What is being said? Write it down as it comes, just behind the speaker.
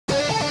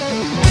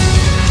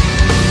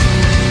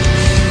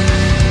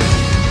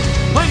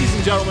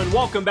and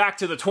welcome back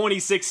to the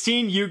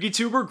 2016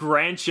 YugiTuber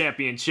Grand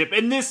Championship.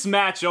 In this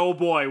match, oh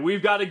boy,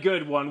 we've got a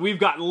good one. We've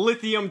got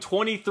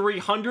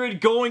Lithium2300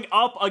 going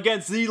up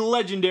against the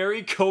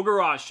legendary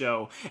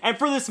Kogarasho. And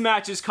for this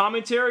match's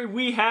commentary,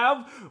 we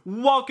have,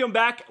 welcome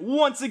back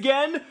once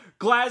again,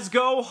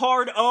 Glasgow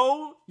Hard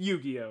O,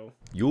 Yu-Gi-Oh!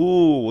 Yo,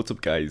 what's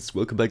up guys?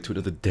 Welcome back to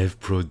another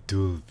Dev Pro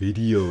Duel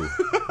video.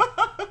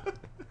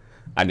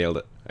 I nailed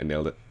it.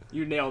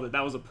 You nailed it.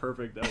 That was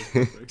perfect.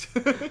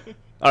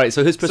 Alright,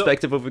 so whose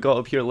perspective have we got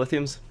up here at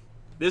Lithium's?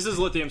 This is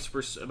Lithium's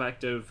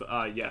perspective,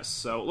 yes.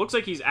 So it looks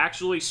like he's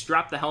actually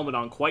strapped the helmet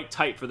on quite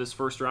tight for this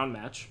first round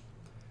match.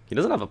 He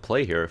doesn't have a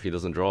play here if he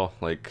doesn't draw,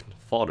 like,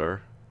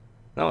 fodder.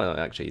 No,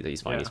 actually,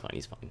 he's fine, Yeah.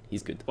 he's fine.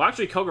 He's good. Well,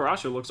 actually,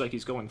 Kogarasho looks like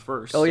he's going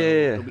first. Oh, so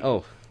yeah.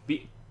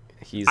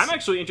 I'm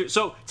actually interested.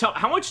 So,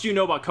 how much do you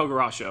know about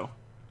Kogarasho?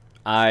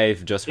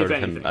 I've just heard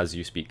him as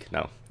you speak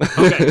now.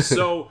 Okay,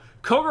 so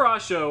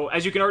Kogarasho,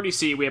 as you can already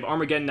see, we have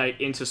Armageddon Knight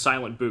into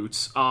Silent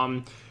Boots.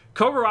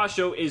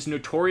 Kogarasho is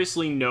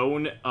notoriously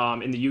known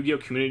in the Yu-Gi-Oh!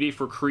 Community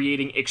for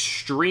creating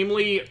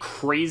extremely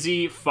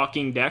crazy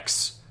fucking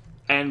decks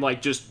and,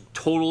 like, just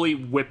totally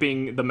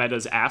whipping the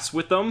meta's ass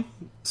with them.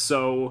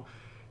 So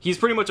he's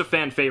pretty much a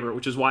fan favorite,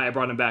 which is why I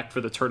brought him back for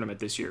the tournament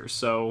this year.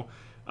 So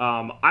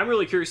I'm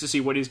really curious to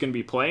see what he's going to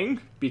be playing,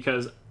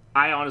 because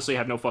I honestly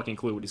have no fucking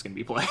clue what he's going to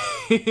be playing.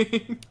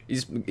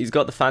 He's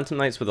got the Phantom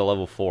Knights with a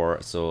level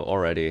 4, so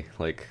already,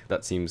 like,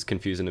 that seems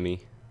confusing to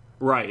me.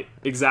 Right,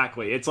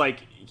 exactly. It's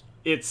like,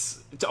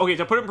 it's okay,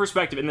 to put it in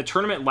perspective, in the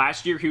tournament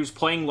last year, he was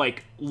playing,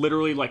 like,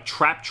 literally, like,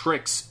 Trap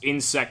Tricks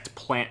insect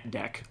plant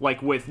deck,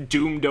 like, with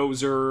Doom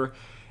Dozer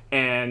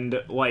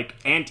and, like,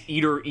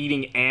 Anteater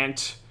eating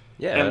ant.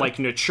 Yeah. And, like,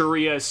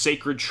 Naturia,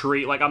 Sacred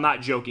Tree. Like, I'm not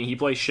joking. He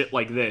plays shit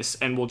like this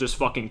and will just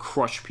fucking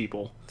crush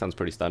people. Sounds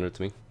pretty standard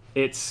to me.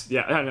 It's,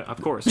 yeah,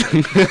 of course.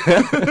 Okay.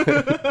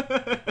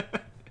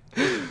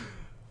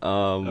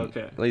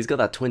 Well, he's got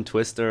that Twin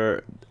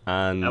Twister,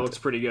 and that looks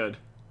pretty good.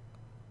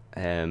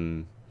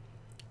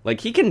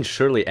 Like, he can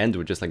surely end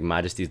with just, like,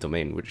 Majesty's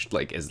Domain, which,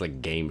 like, is,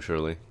 like, game,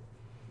 surely.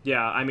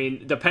 Yeah, I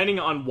mean, depending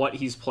on what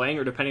he's playing,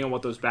 or depending on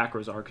what those back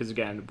rows are, because,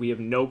 again, we have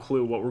no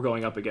clue what we're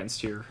going up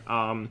against here.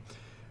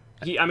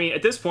 I mean,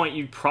 at this point,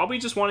 you probably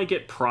just want to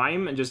get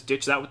Prime and just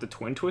ditch that with the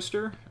Twin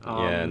Twister.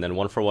 Yeah, and then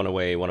 1 for 1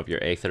 away, one of your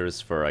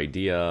Aethers for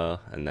Idea,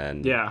 and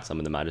then some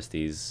of the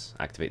Majesties,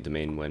 activate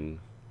Domain when...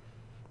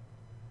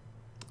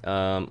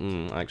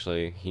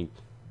 actually, he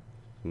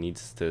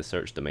needs to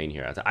search Domain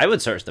here. I would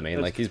search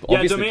Domain, like, he's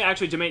obviously...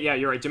 Domain, yeah,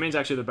 you're right. Domain's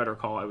actually the better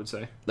call, I would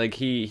say. Like,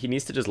 he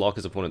needs to just lock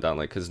his opponent down,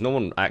 like, because no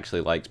one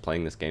actually likes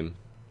playing this game.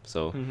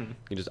 So,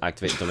 you just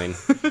activate Domain.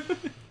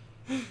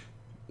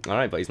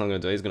 Alright, but he's not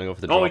going to do it. He's going to go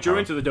for the draw. Oh, he drew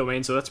into the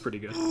Domain, so that's pretty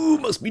good. Ooh,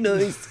 must be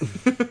nice.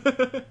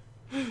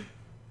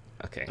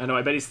 Okay. I know,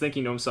 I bet he's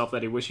thinking to himself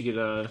that he wish he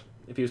could,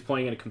 if he was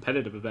playing in a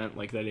competitive event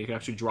like that, he could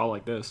actually draw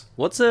like this.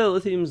 What's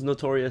Lithium's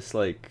notorious,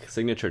 like,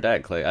 signature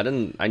deck? Like,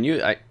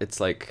 it's,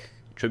 like,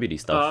 tribute-y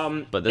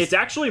stuff, but this... It's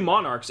actually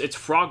Monarchs. It's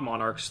Frog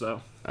Monarchs, though.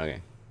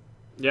 Okay.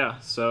 Yeah,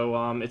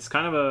 so, it's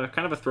kind of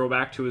a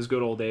throwback to his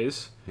good old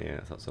days. Yeah,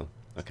 I thought so.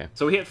 Okay.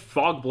 So we hit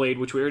Fog Blade,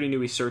 which we already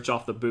knew he searched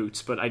off the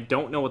boots, but I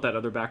don't know what that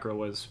other back row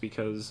was,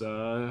 because,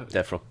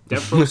 Death Row.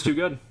 Death Row's too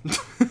good.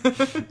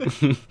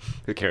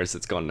 Who cares?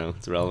 It's gone now.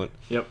 It's irrelevant.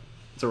 Yep.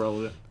 It's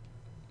irrelevant.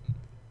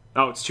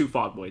 Oh, it's 2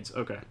 Fog Blades.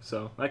 Okay,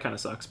 so that kind of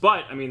sucks.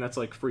 But, I mean, that's,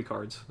 like, free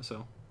cards,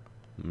 so...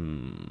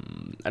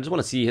 I just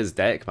want to see his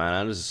deck, man.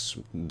 I just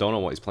don't know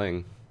what he's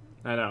playing.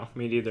 I know.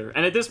 Me neither.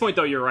 And at this point,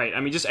 though, you're right.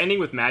 I mean, just ending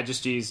with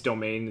Majesty's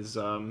Domain is,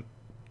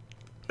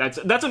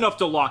 That's enough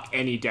to lock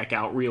any deck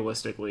out,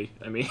 realistically.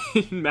 I mean,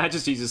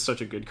 Majesty's is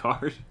such a good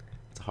card.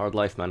 It's a hard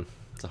life, man.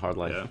 It's a hard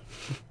life. Yeah.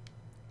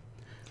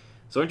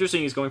 So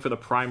interesting, he's going for the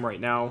Prime right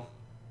now.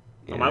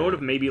 Yeah. I would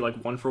have maybe, like,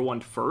 1 for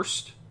 1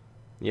 first.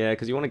 Yeah,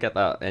 because you want to get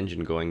that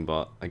engine going,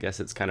 but I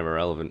guess it's kind of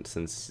irrelevant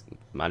since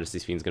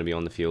Majesty's Fiend's going to be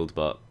on the field,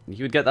 but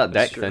you would get that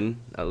deck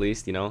then, at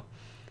least, you know?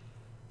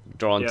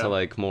 Draw into,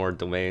 like, more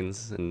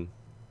domains and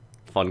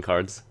fun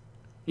cards.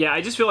 Yeah,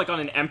 I just feel like on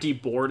an empty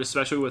board,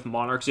 especially with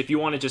Monarchs, if you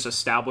want to just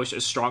establish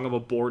as strong of a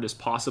board as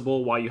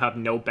possible while you have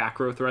no back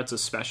row threats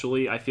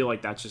especially, I feel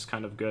like that's just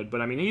kind of good. But,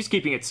 I mean, he's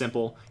keeping it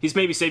simple. He's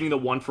maybe saving the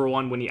 1 for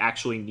 1 when he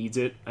actually needs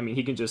it. I mean,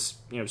 he can just,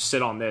 you know,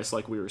 sit on this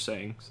like we were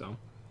saying, so...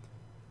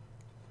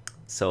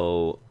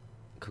 So,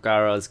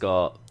 Kogara's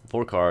got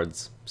 4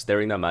 cards,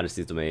 staring down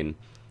Majesty's Domain.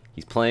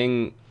 He's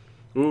playing...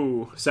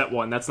 Ooh, set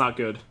 1. That's not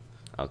good.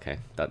 Okay,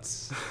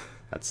 that's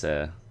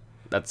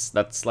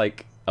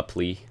like a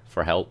plea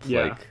for help,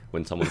 like,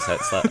 when someone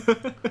sets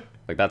that.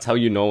 Like, that's how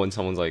you know when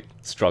someone's, like,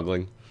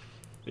 struggling.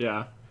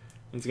 Yeah.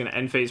 He's going to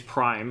end phase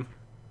Prime,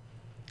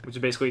 which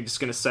is basically just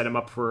going to set him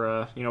up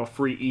for, you know, a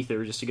free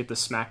Ether just to get the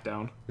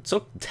smackdown. It's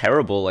so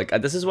terrible. Like,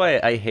 this is why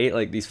I hate,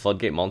 like, these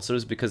Floodgate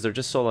monsters, because they're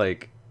just so,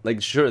 like,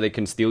 sure, they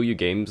can steal you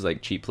games,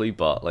 like, cheaply,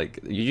 but, like,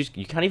 you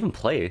can't even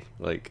play.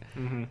 Like,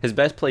 his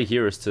best play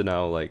here is to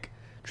now, like,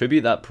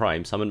 tribute that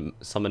Prime, summon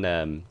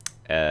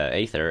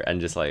Aether, and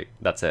just, like,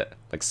 that's it.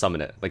 Like, summon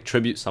it. Like,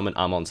 tribute summon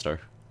a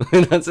monster.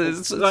 That's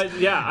it.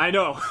 Yeah, I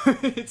know.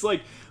 It's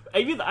like,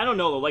 even I don't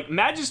know though. Like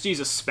Majesties,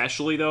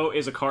 especially though,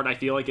 is a card I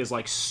feel like is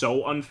like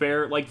so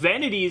unfair. Like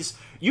Vanities,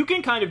 you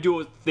can kind of do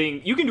a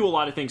thing. You can do a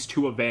lot of things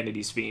to a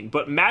Vanities Fiend,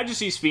 but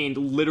Majesty's Fiend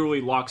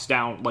literally locks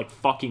down like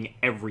fucking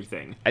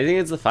everything. I think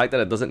it's the fact that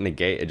it doesn't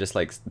negate. It just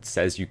like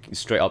says you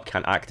straight up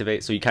can't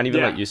activate, so you can't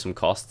even like use some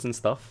costs and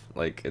stuff.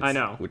 Like I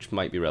know, which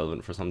might be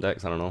relevant for some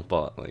decks. I don't know,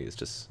 but like it's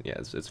just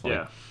it's funny.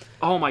 Yeah.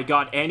 Oh my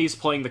god, and he's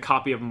playing the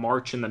copy of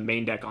March in the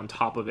main deck on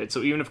top of it.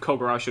 So even if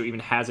Kogarasho even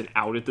has it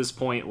out at this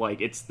point, like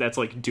that's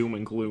like doom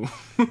and gloom.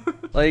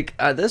 Like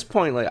at this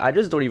point, like I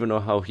just don't even know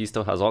how he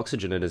still has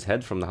oxygen in his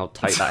head from how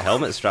tight that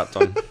helmet's strapped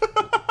on.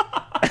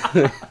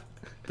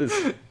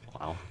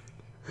 Wow.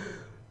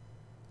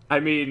 I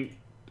mean,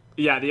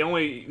 yeah, the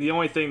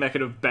only thing that could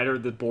have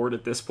bettered the board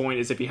at this point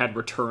is if he had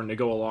Return to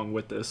go along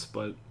with this,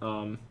 but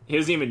he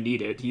doesn't even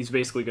need it. He's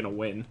basically gonna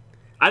win.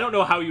 I don't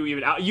know how you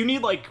even you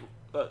need like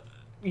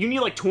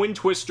Twin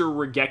Twister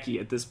Regeki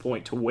at this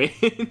point to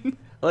win.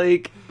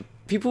 Like,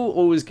 people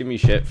always give me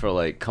shit for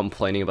like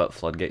complaining about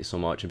Floodgate so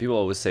much, and people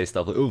always say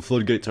stuff like, "Oh,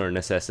 Floodgates are a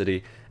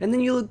necessity," and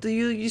then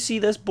you see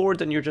this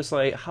board and you're just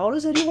like, "How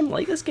does anyone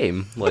like this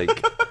game?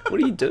 Like,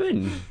 what are you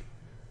doing?"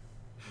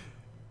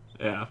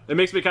 Yeah, it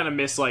makes me kind of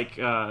miss like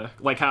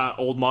how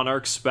Old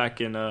Monarchs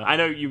back in. I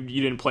know you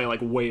didn't play like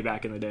way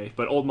back in the day,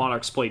 but Old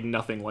Monarchs played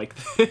nothing like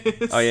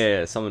this. Oh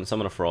yeah, summon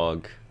a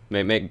frog.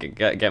 Get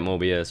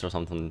Mobius or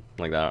something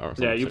like that. Or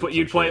yeah,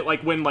 you'd play it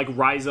like when like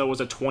Ryza was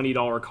a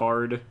 $20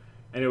 card,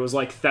 and it was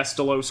like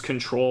Thestalos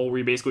Control, where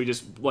you basically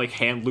just like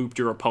hand looped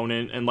your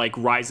opponent and like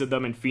Ryza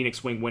them in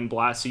Phoenix Wing Wind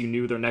Blast, so you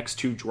knew their next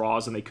 2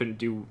 draws and they couldn't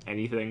do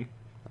anything.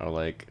 Or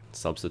like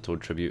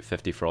Substitute Tribute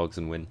 50 frogs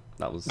and win.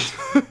 That was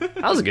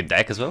a good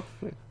deck as well.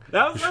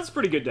 That's a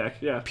pretty good deck.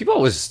 Yeah. People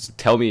always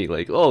tell me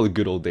like, "Oh, the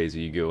good old days of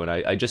Yu-Gi-Oh!" and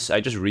I just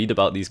read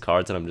about these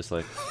cards and I'm just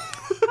like,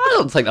 I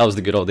don't think that was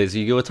the good old days of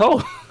Yu-Gi-Oh! At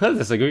all. I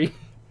disagree.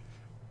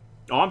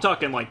 Oh, I'm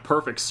talking like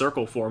Perfect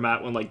Circle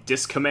format when like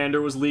Disc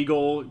Commander was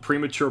legal,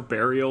 Premature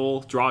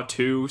Burial, Draw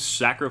 2,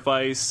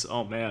 Sacrifice.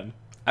 Oh man.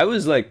 I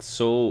was like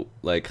so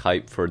like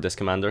hyped for Disc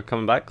Commander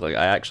coming back. Like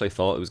I actually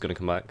thought it was gonna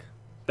come back.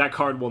 That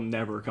card will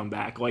never come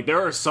back. Like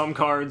there are some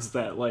cards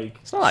that like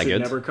it's not that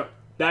good. Never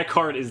that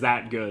card is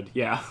that good.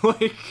 Yeah.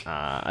 Like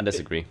I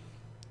disagree.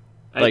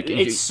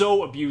 It's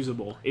so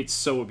abusable. It's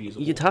so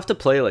abusable. You'd have to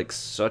play like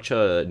such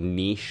a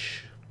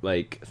niche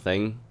like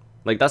thing.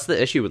 Like that's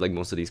the issue with like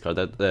most of these cards.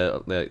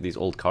 These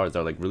old cards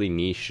are like really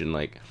niche and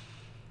like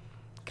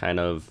kind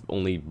of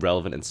only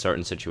relevant in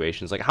certain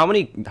situations. Like how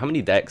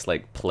many decks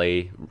like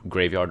play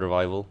Graveyard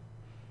Revival?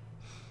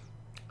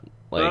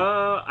 Like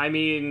I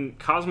mean,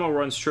 Cosmo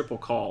runs Triple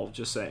Call.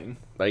 Just saying.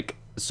 Like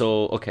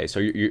so okay. So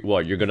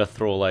you're gonna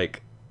throw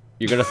like.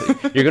 You're gonna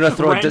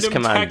throw a Disc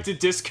Commander. Random tag to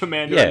Disc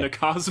Commander into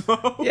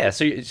Cosmo. Yeah,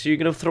 so you're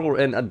gonna throw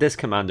in a Disc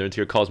Commander into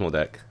your Cosmo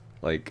deck,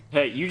 like.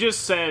 Hey, you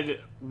just said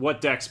what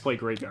decks play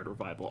Graveyard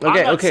Revival.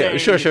 Okay,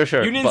 sure.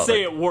 You didn't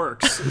say it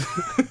works.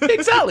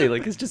 Exactly,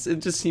 like it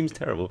just seems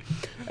terrible.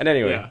 And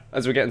anyway,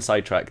 as we're getting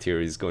sidetracked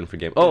here, he's going for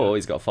game. Oh,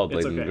 he's got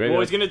Fallblade in the Graveyard.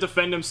 Well, he's gonna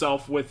defend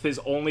himself with his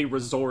only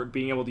resort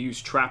being able to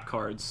use trap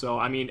cards. So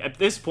I mean, at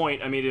this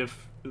point, I mean,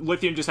 if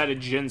Lithium just had a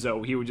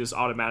Jinzo, he would just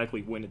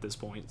automatically win at this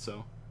point.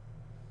 So.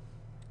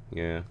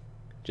 Yeah,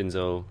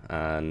 Jinzo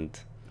and...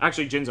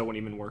 Actually, Jinzo wouldn't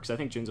even work, because I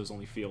think Jinzo's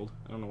only field.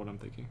 I don't know what I'm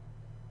thinking.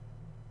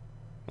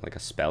 Like a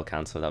spell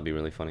cancel, that'd be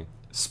really funny.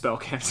 Spell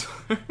cancel.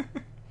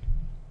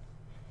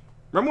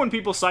 Remember when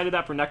people cited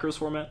that for Necros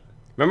format?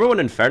 Remember when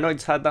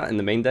Infernoids had that in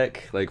the main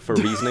deck, like for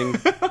reasoning?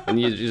 And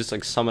you just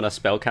like summon a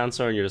spell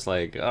cancer and you're just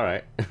like,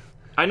 alright.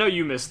 I know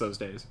you miss those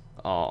days.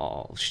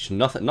 Oh,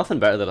 nothing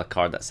better than a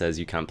card that says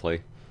you can't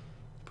play.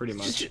 Pretty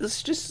much.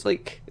 It's just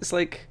like... It's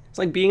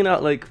like being in a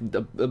like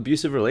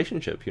abusive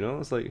relationship, you know.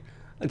 It's like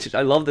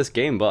I love this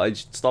game, but I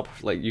just stop.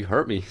 Like you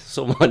hurt me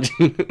so much.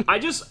 I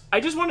just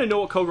want to know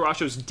what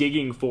Kogarasho's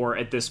digging for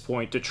at this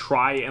point to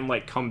try and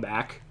like come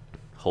back.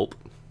 Hope.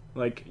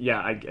 Like yeah,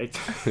 I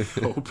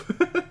hope.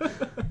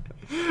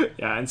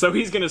 Yeah, and so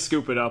he's gonna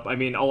scoop it up. I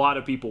mean, a lot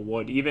of people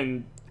would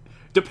even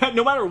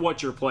no matter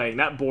what you're playing.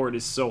 That board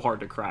is so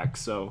hard to crack.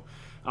 So.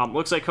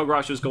 Looks like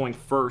Kogarasho's going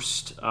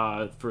first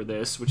for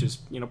this, which is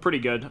pretty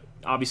good.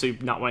 Obviously,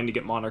 not wanting to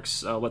get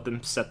Monarchs, let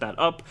them set that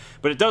up.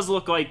 But it does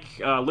look like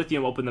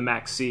Lithium opened the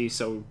Max C,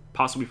 so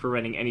possibly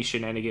preventing any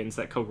shenanigans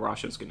that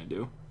Kogarasho's going to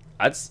do.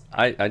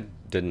 I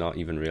did not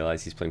even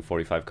realize he's playing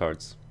 45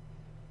 cards.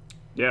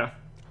 Yeah.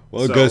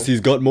 Well, I guess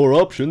he's got more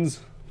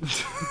options.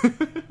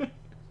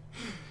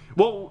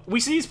 Well, we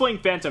see he's playing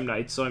Phantom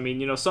Knights, so I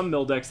mean, some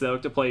mill decks that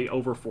look to play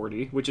over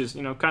 40, which is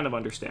kind of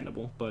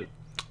understandable, but.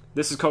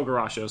 This is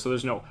Kogarasho, so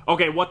there's no...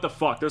 Okay, what the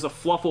fuck? There's a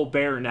Fluffle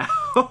Bear now.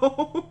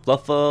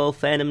 Fluffle,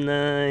 Phantom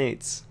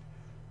Knights.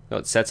 No,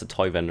 it sets a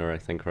toy vendor, I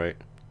think, right?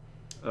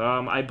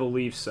 I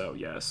believe so,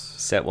 yes.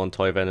 Set one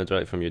toy vendor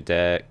direct from your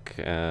deck.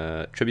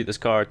 Tribute this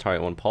card,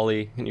 target one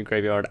poly in your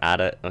graveyard, add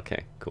it.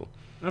 Okay, cool.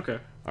 Okay.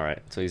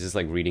 Alright, so he's just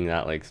like reading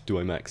that, like, do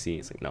I max C?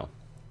 It's like, no.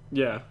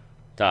 Yeah.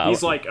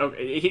 He's like,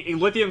 okay,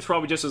 Lithium's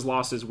probably just as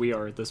lost as we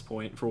are at this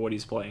point for what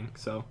he's playing,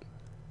 so...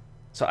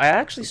 So I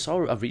actually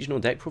saw a regional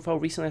deck profile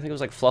recently. I think it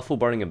was like Fluffle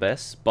Burning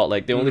Abyss, but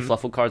like the only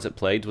Fluffle cards it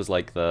played was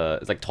like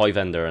it's like Toy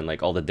Vendor and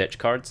like all the ditch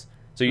cards.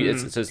 So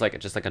it's like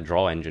just like a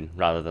draw engine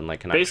rather than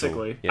like an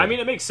basically. Actual, yeah. I mean,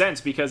 it makes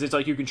sense because it's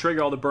like you can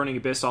trigger all the Burning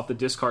Abyss off the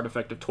discard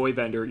effect of Toy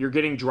Vendor. You're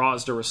getting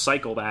draws to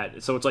recycle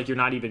that, so it's like you're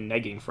not even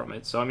negging from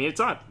it. So I mean, it's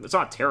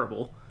not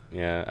terrible.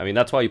 Yeah, I mean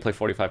that's why you play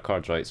 45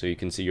 cards, right? So you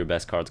can see your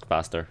best cards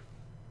faster.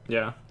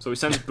 Yeah. So he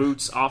sends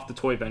Boots off the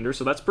Toy Vendor,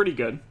 so that's pretty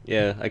good.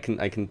 Yeah, I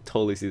can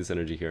totally see the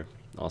synergy here.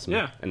 Awesome.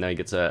 Yeah. And now he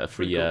gets a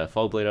free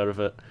Fog Blade out of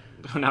it.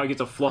 Now he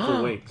gets a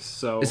Fluffle Wings.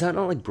 So is that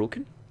not like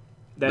broken?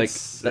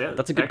 That's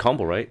that's a good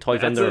combo, right? Toy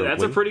Vendor.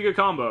 That's a pretty good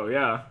combo,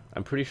 yeah.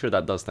 I'm pretty sure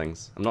that does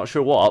things. I'm not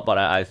sure what, but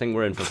I think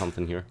we're in for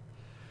something here.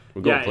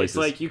 We're going places.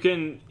 It's like you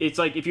can. It's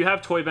like if you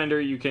have Toy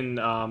Vendor, you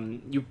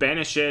can you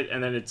banish it,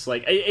 and then it's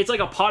like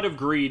a pot of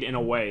greed in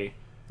a way.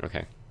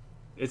 Okay.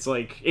 It's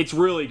like it's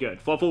really good.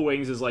 Fluffle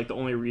Wings is like the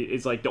only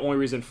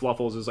reason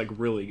Fluffles is like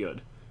really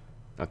good.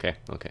 Okay.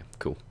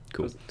 Cool.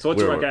 So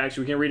let's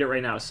actually we can read it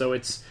right now. So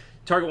it's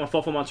target one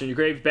Fluffle monster in your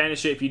grave,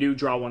 banish it. If you do,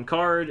 draw one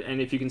card,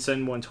 and if you can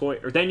send one toy,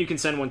 or then you can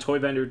send one Toy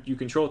Vendor you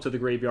control to the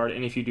graveyard,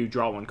 and if you do,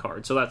 draw one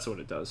card. So that's what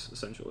it does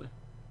essentially.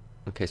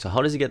 Okay, so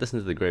how does he get this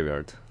into the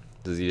graveyard?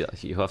 Does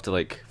he have to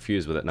like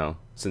fuse with it now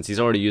since he's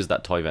already used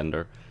that Toy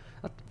Vendor?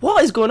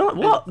 What is going on?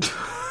 What?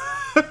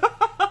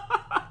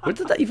 Where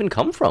did that even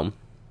come from?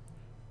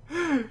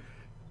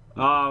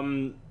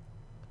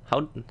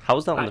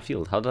 How's that on the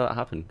field? How did that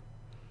happen?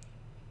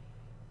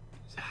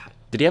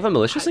 Did he have a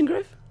Malicious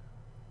engrave?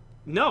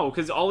 No,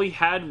 because all he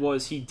had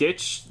was he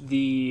ditched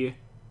the.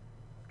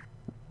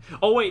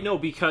 Oh wait, no,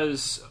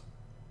 because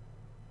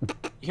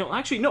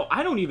actually no,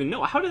 I don't even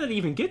know. How did that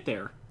even get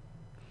there?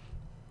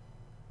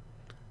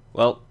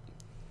 Well,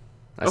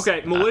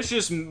 okay,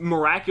 Malicious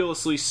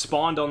miraculously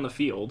spawned on the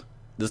field.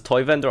 Does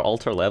Toy Vendor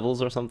alter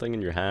levels or something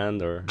in your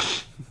hand, or?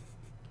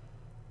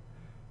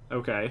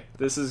 Okay,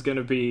 this is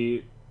gonna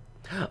be.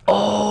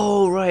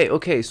 Oh, right,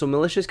 okay, so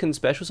Malicious can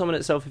special summon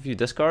itself if you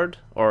discard?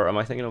 Or am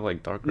I thinking of,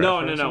 like, Dark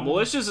No.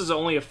 Malicious'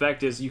 only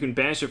effect is you can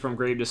banish it from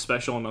grave to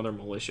special another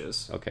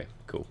Malicious. Okay,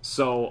 cool.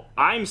 So,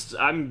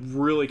 I'm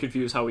really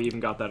confused how we even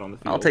got that on the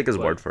field. I'll take his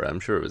word for it, I'm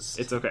sure it was...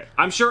 It's okay.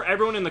 I'm sure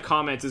everyone in the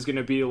comments is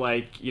gonna be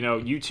like,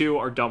 you two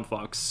are dumb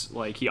fucks.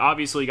 Like, he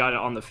obviously got it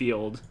on the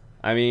field.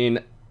 I mean...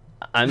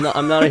 I'm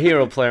not a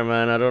hero player,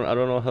 man. I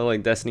don't know how,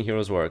 like, Destiny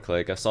heroes work.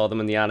 Like, I saw them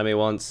in the anime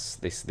once.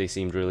 They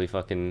seemed really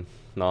fucking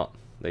not...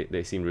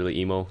 They seemed really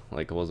emo,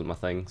 like it wasn't my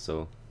thing,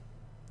 so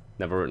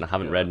I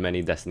haven't read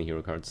many Destiny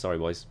hero cards. Sorry,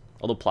 boys.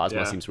 Although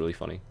Plasma seems really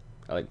funny.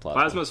 I like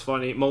Plasma. Plasma's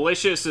funny.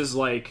 Malicious used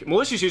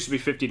to be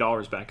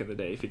 $50 back in the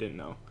day, if you didn't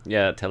know.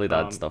 Yeah,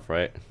 Teledad stuff,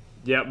 right?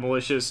 Yeah,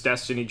 Malicious,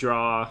 Destiny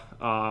Draw.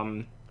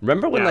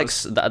 Remember when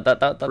that's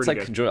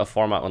like a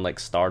format when like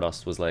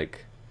Stardust was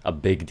like a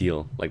big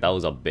deal. Like that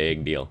was a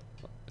big deal.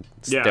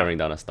 Staring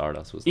down a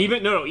Stardust was like...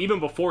 even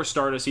before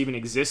Stardust even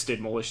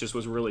existed, Malicious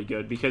was really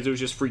good because it was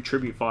just free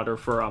tribute fodder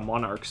for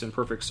Monarchs in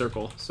Perfect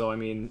Circle. So I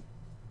mean,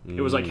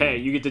 it was like, hey,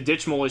 you get to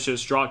ditch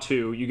Malicious, draw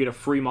 2, you get a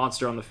free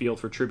monster on the field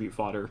for tribute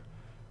fodder.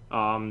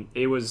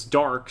 It was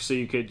dark, so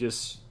you could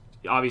just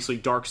obviously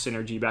dark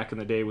synergy back in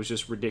the day was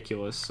just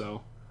ridiculous.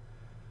 So.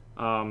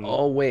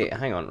 Oh wait,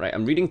 hang on, right?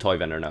 I'm reading Toy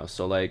Vendor now.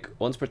 So like,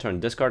 once per turn,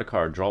 discard a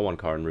card, draw one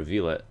card, and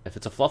reveal it. If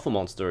it's a Fluffle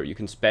monster, you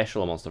can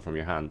special a monster from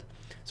your hand.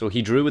 So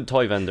he drew with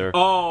Toy Vendor.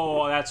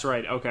 Oh, that's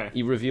right. Okay.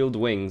 He revealed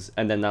Wings,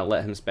 and then that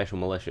let him special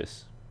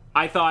Malicious.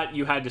 I thought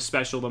you had to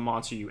special the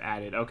monster you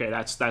added. Okay,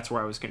 that's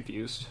where I was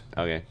confused.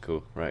 Okay,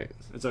 cool. Right.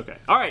 It's okay.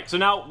 All right. So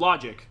now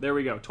logic. There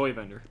we go. Toy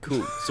Vendor.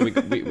 Cool. So we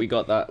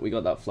got that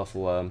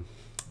Fluffle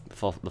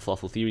the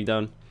Fluffle theory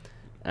down,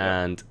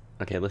 and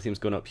okay, Lithium's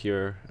going up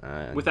here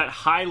with that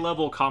high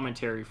level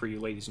commentary for you,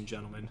 ladies and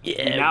gentlemen.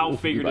 Yeah. We now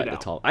figured it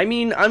out. I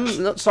mean,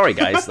 I'm not sorry,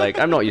 guys. Like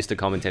I'm not used to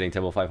commentating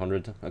Table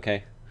 500.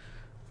 Okay.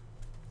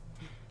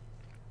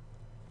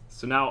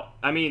 So now,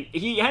 I mean,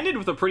 he ended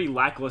with a pretty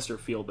lackluster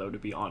field, though, to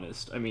be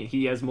honest. I mean,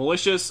 he has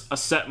Malicious, a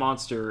set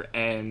monster,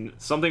 and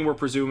something we're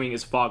presuming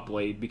is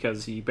Fogblade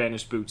because he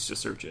banished Boots to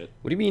search it.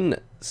 What do you mean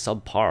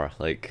subpar?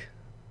 Like,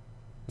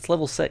 it's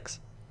level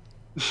 6.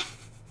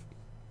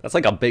 That's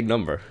like a big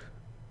number.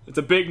 It's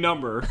a big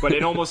number, but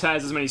it almost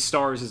has as many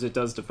stars as it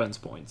does defense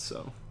points,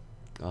 so...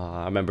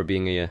 I remember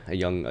being a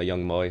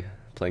young boy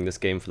playing this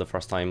game for the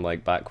first time,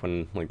 like back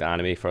when like the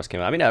anime first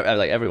came out. I mean,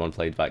 like everyone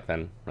played back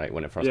then, right?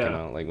 When it first came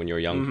out, like when you were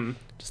young,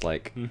 just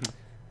like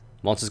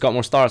Monster's got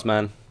more stars,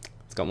 man.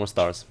 It's got more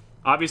stars.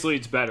 Obviously,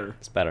 it's better.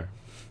 It's better.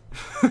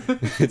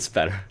 It's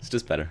better. It's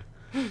just better.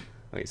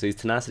 Okay, so he's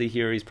Tenacity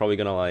here. He's probably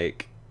gonna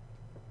like,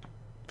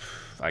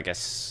 I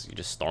guess you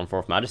just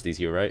Stormforth Majesties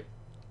here, right?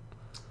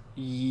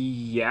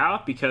 Yeah,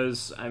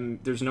 because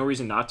there's no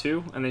reason not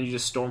to, and then you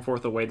just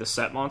Stormforth away the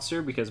set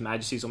monster because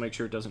Majesties will make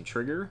sure it doesn't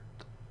trigger.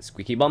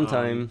 Squeaky bum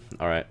time.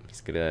 Alright, he's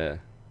gonna...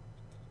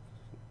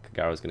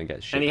 Kagaro's gonna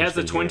get shit. And he has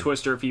the Twin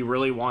Twister if he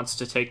really wants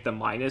to take the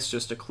minus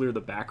just to clear the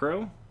back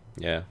row.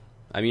 Yeah.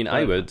 I mean,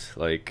 I would.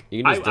 Like,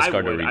 you can just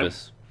discard a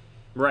Rebus.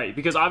 Right,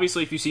 because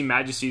obviously if you see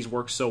Majesties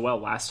work so well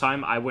last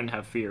time, I wouldn't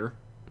have fear.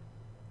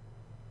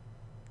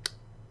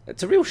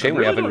 It's a real shame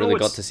we haven't really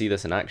got what's- to see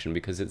this in action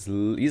because he's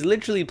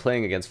literally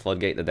playing against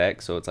Floodgate the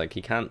deck, so it's like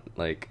he can't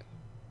like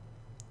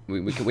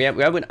we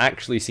haven't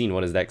actually seen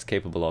what his deck's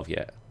capable of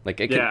yet. Like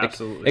it can,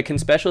 absolutely. it can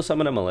special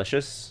summon a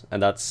Malicious,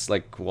 and that's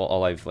like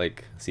all I've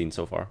like seen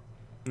so far.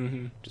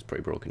 Which is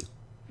pretty broken.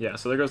 Yeah,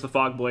 so there goes the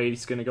Fog Blade.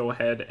 He's going to go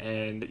ahead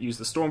and use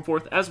the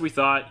Stormforth. As we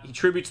thought, he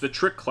tributes the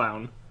Trick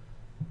Clown.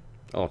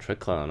 Oh,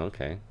 Trick Clown,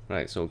 okay.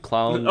 Right, so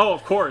Clown... Oh,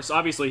 of course.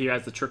 Obviously, he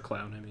has the Trick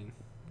Clown, I mean.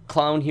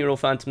 Clown, Hero,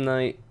 Phantom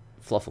Knight,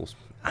 Fluffles.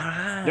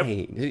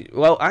 Alright. Yep.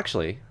 Well,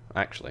 actually,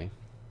 I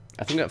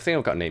think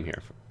I've got a name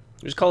here.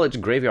 Just call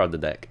it Graveyard the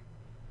deck.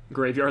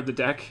 Graveyard the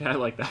deck. I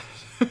like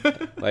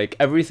that. Like,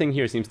 everything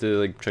here seems to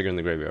like trigger in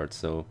the graveyard,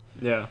 so...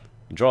 Yeah.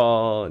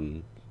 Draw,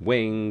 and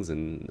Wings,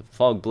 and the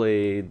Fog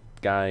Blade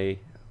guy.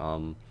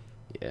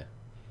 Yeah.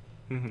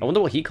 I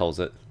wonder what he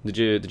calls it. Did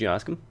you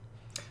ask him?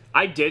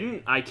 I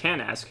didn't. I can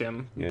ask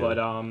him, Yeah. but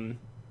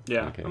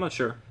yeah, Okay. I'm not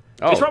sure.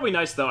 Oh. It's probably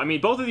nice though. I mean,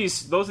 both of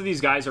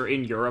these guys are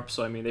in Europe,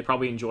 so I mean, they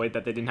probably enjoyed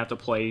that they didn't have to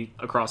play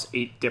across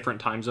 8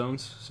 different time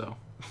zones. So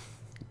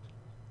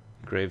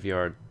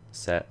Graveyard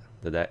set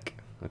the deck.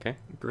 Okay.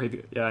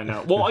 Graveyard. Yeah, I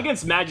know. Well,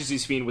 against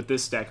Majesty's Fiend with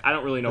this deck, I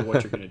don't really know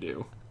what you're gonna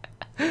do.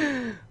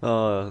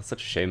 Oh,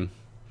 such a shame.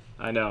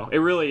 I know it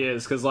really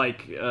is because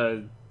like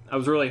I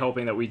was really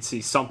hoping that we'd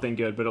see something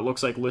good, but it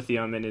looks like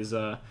Lithium and his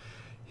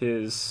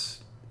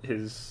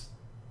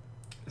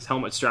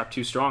helmet strapped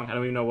too strong. I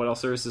don't even know what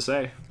else there is to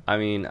say. I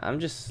mean, I'm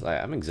just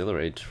like I'm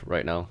exhilarated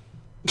right now.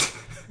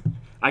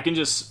 I can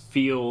just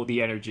feel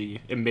the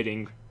energy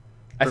emitting.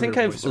 I from think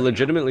your I've voice right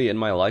legitimately in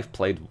my life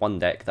played one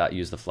deck that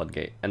used the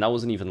Floodgate, and that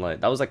wasn't even like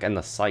that was like in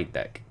the side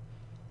deck.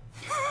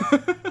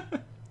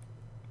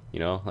 You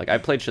know, like I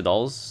played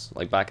Shaddoll's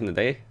like back in the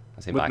day.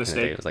 I say With back in the day,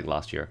 Mistake? it was like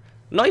last year.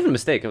 Not even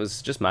Mistake, it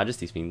was just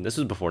Majesty's Fiend. This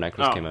was before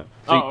Necros Oh. came out.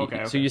 Oh, you, okay,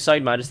 So okay. you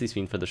side Majesty's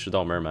Fiend for the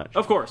Shaddall Mirror match.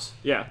 Of course,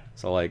 yeah,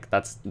 So like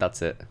that's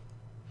it.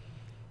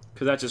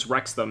 because that just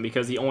wrecks them.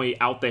 Because the only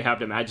out they have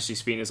to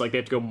Majesty's Fiend is like they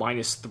have to go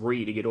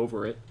 -3 to get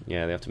over it.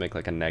 Yeah, they have to make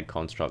like a neg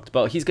construct.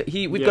 But we've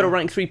Yeah. got a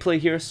rank 3 play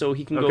here, so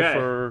he can go Okay.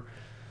 for.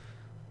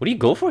 What do you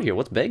go for here?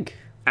 What's big?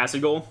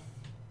 Acid Goal,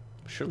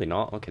 Surely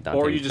not. Okay, Dante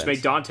or you makes just sense.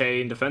 make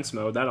Dante in defense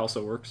mode. That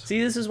also works. See,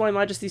 this is why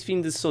Majesty's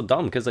Fiend is so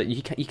dumb because like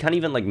you can't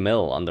even like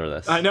mill under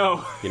this. I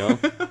know. You know.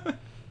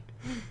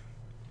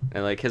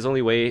 And like his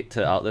only way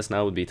to out this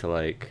now would be to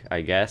like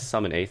I guess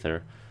summon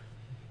Aether,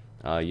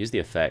 use the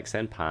effect,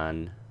 send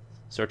Pan,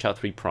 search out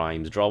 3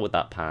 primes, draw with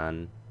that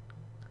Pan,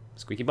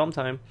 squeaky bum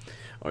time,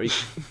 or you,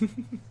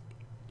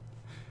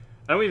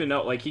 I don't even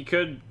know. Like he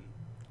could.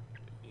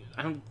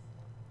 I don't.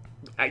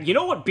 You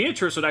know what?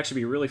 Beatrice would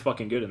actually be really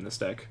fucking good in this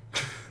deck.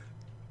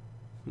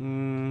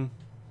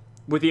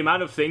 With the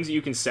amount of things that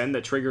you can send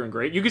that trigger and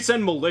great, you could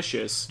send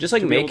Malicious. Just,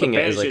 like, to be able to making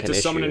it is, banish like, to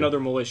an summon issue. another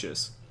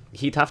Malicious.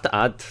 he'd have to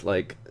add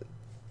like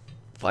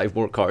 5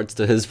 more cards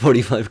to his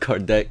 45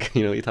 card deck.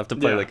 You know, he'd have to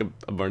play Yeah. like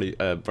a Burning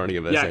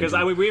Abyss. Yeah, because engine.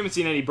 I mean, we haven't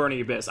seen any Burning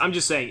Abyss. I'm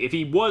just saying, if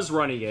he was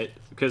running it,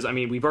 because I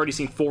mean, we've already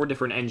seen 4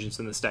 different engines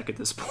in this deck at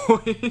this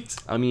point.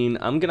 I mean,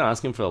 I'm gonna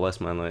ask him for the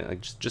list, man.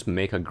 Like just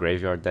make a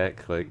graveyard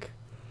deck. Like,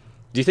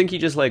 do you think he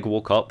just like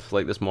woke up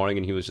like this morning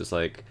and he was just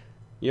like,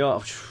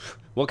 yo,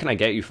 what can I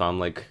get you, fam?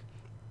 Like,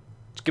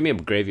 just give me a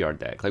graveyard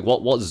deck. Like,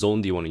 what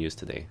zone do you want to use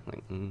today?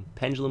 Like,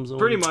 pendulum zone.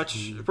 Pretty much.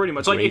 Like,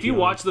 if you Graveyard.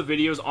 watch the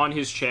videos on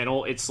his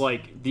channel, it's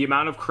like the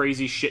amount of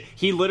crazy shit.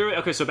 He literally,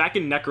 okay, so back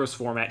in Necros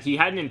format, he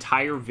had an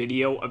entire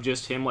video of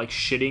just him, like,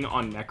 shitting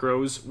on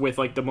Necros with,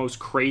 like, the most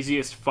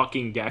craziest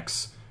fucking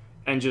decks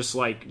and just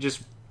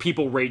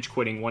people rage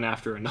quitting one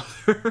after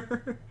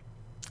another.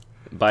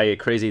 By a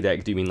crazy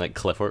deck, do you mean like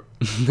Clifford?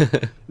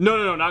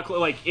 No, not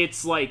like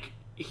it's like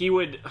he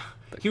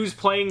was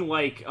playing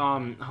like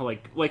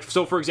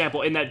so for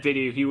example in that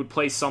video he would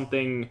play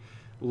something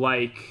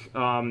like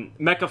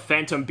Mecha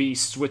Phantom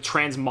Beasts with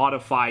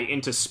Transmodify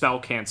into Spell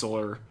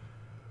Canceller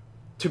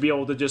to be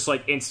able to just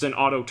like instant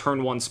auto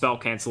turn 1 Spell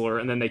Canceller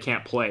and then they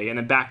can't play, and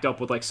then backed up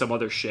with like some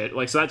other shit.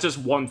 Like, so that's just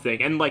one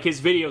thing, and like his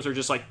videos are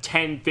just like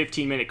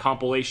 10-15 minute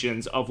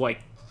compilations of like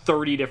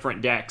 30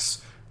 different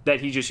decks that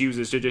he just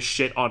uses to just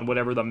shit on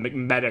whatever the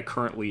meta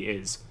currently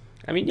is.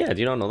 I mean, yeah. Do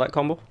you not know that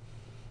combo?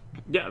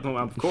 Yeah, well,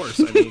 of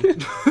course. I mean,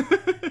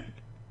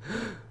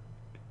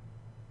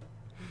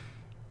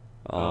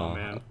 oh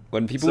man.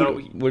 When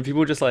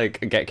people just like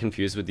get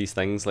confused with these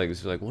things, like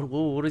it's like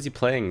what is he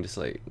playing? Just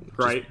like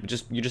Right.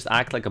 you just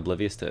act like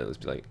oblivious to it.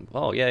 Just be like,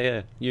 oh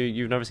yeah,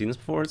 you've never seen this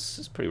before.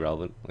 It's pretty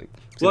relevant. Like,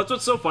 Well, that's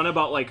what's so fun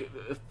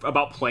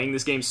about playing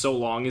this game so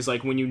long is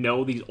like when you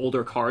know these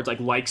older cards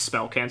like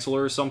Spell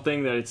Canceller or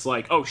something, that it's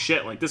like, oh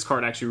shit, like this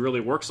card actually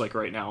really works like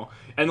right now,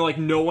 and like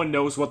no one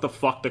knows what the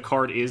fuck the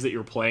card is that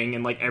you're playing,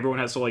 and like everyone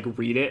has to like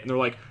read it, and they're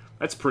like,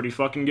 that's pretty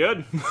fucking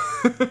good.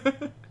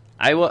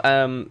 I will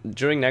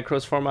during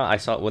Necros format, I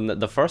saw when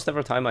the first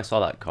ever time I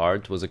saw that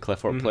card was a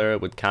Clifford player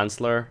with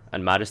Canceller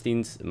and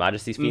Majesty's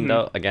Fiend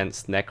out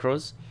against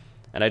Necros,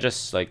 and I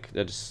just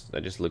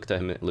looked at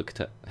him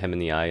in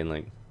the eye, and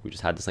like we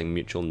just had this like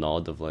mutual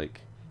nod of like,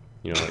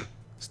 you know, like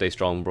stay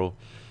strong, bro.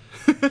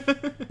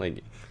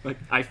 Like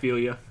I feel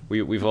you.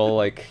 We've all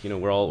like, you know,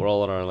 we're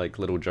all on our like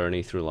little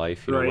journey through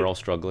life. You know, Right. we're all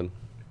struggling.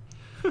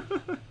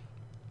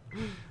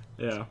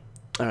 Yeah.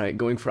 All right,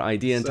 going for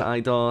idea into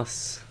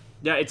IDOS.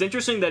 Yeah, it's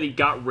interesting that he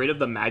got rid of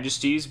the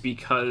Majesties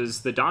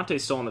because the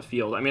Dante's still on the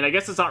field. I mean, I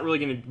guess it's not really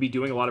going to be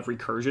doing a lot of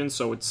recursion,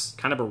 so it's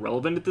kind of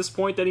irrelevant at this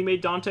point that he made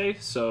Dante.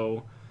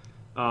 So,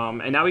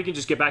 and now he can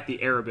just get back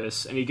the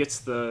Erebus, and he gets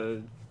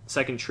the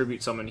second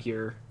tribute summon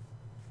here.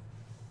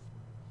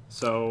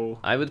 So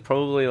I would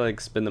probably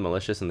like spin the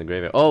Malicious in the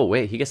graveyard. Oh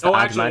wait, he gets the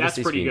actually, that's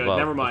Majesty's pretty Fiend. good. Well,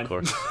 Never mind. Of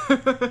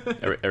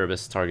course.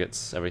 Erebus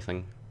targets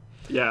everything.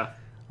 Yeah.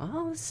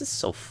 Oh, this is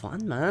so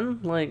fun, man!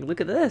 Like, look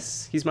at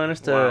this. He's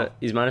managed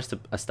to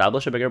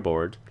establish a bigger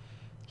board.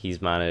 He's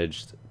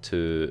managed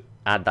to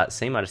add that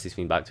same Majesty's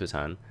Fiend back to his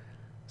hand.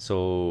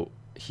 So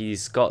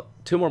he's got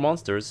 2 more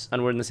monsters,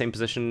 and we're in the same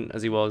position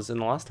as he was in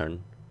the last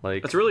turn.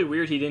 Like, It's really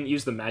weird he didn't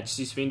use the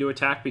Majesty's Fiend to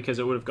attack because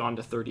it would have gone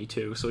to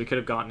 32, so he could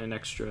have gotten an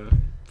extra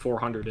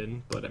 400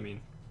 in. But I mean,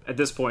 at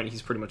this point,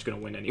 he's pretty much going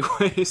to win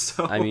anyway.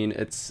 So I mean,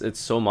 it's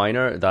so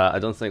minor that I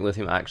don't think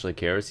Lithium actually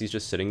cares. He's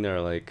just sitting there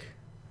like.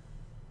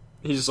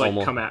 he's just like,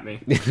 almost- come at me.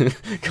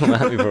 Come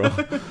at me, bro.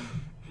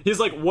 He's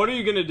like, what are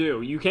you going to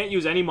do? You can't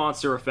use any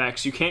monster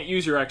effects. You can't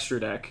use your extra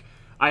deck.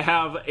 I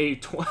have a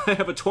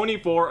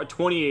 24, a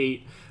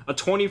 28, a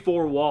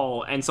 24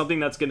 wall, and something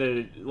that's going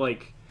to,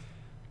 like,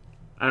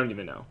 I don't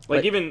even know.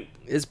 Like even...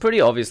 It's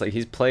pretty obvious, like,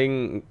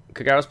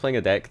 Kogarasho's playing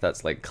a deck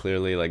that's, like,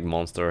 clearly, like,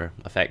 monster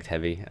effect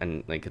heavy,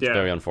 and, like, it's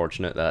very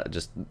unfortunate that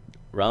just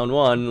round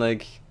 1,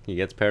 like, he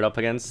gets paired up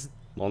against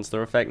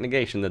monster effect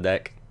negation the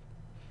deck.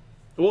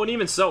 Well, and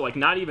even so, like,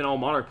 not even all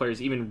Monarch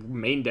players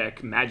even main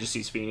deck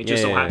Majesty's Fiend. It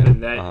just so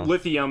happened that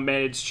Lithium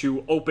managed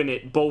to open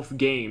it both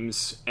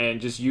games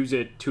and just use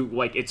it to,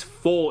 like, its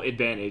full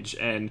advantage.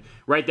 And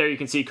right there you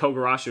can see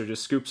Kogarasho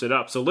just scoops it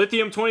up. So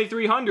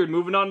Lithium2300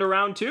 moving on to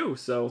round 2.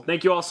 So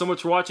thank you all so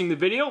much for watching the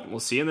video. We'll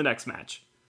see you in the next match.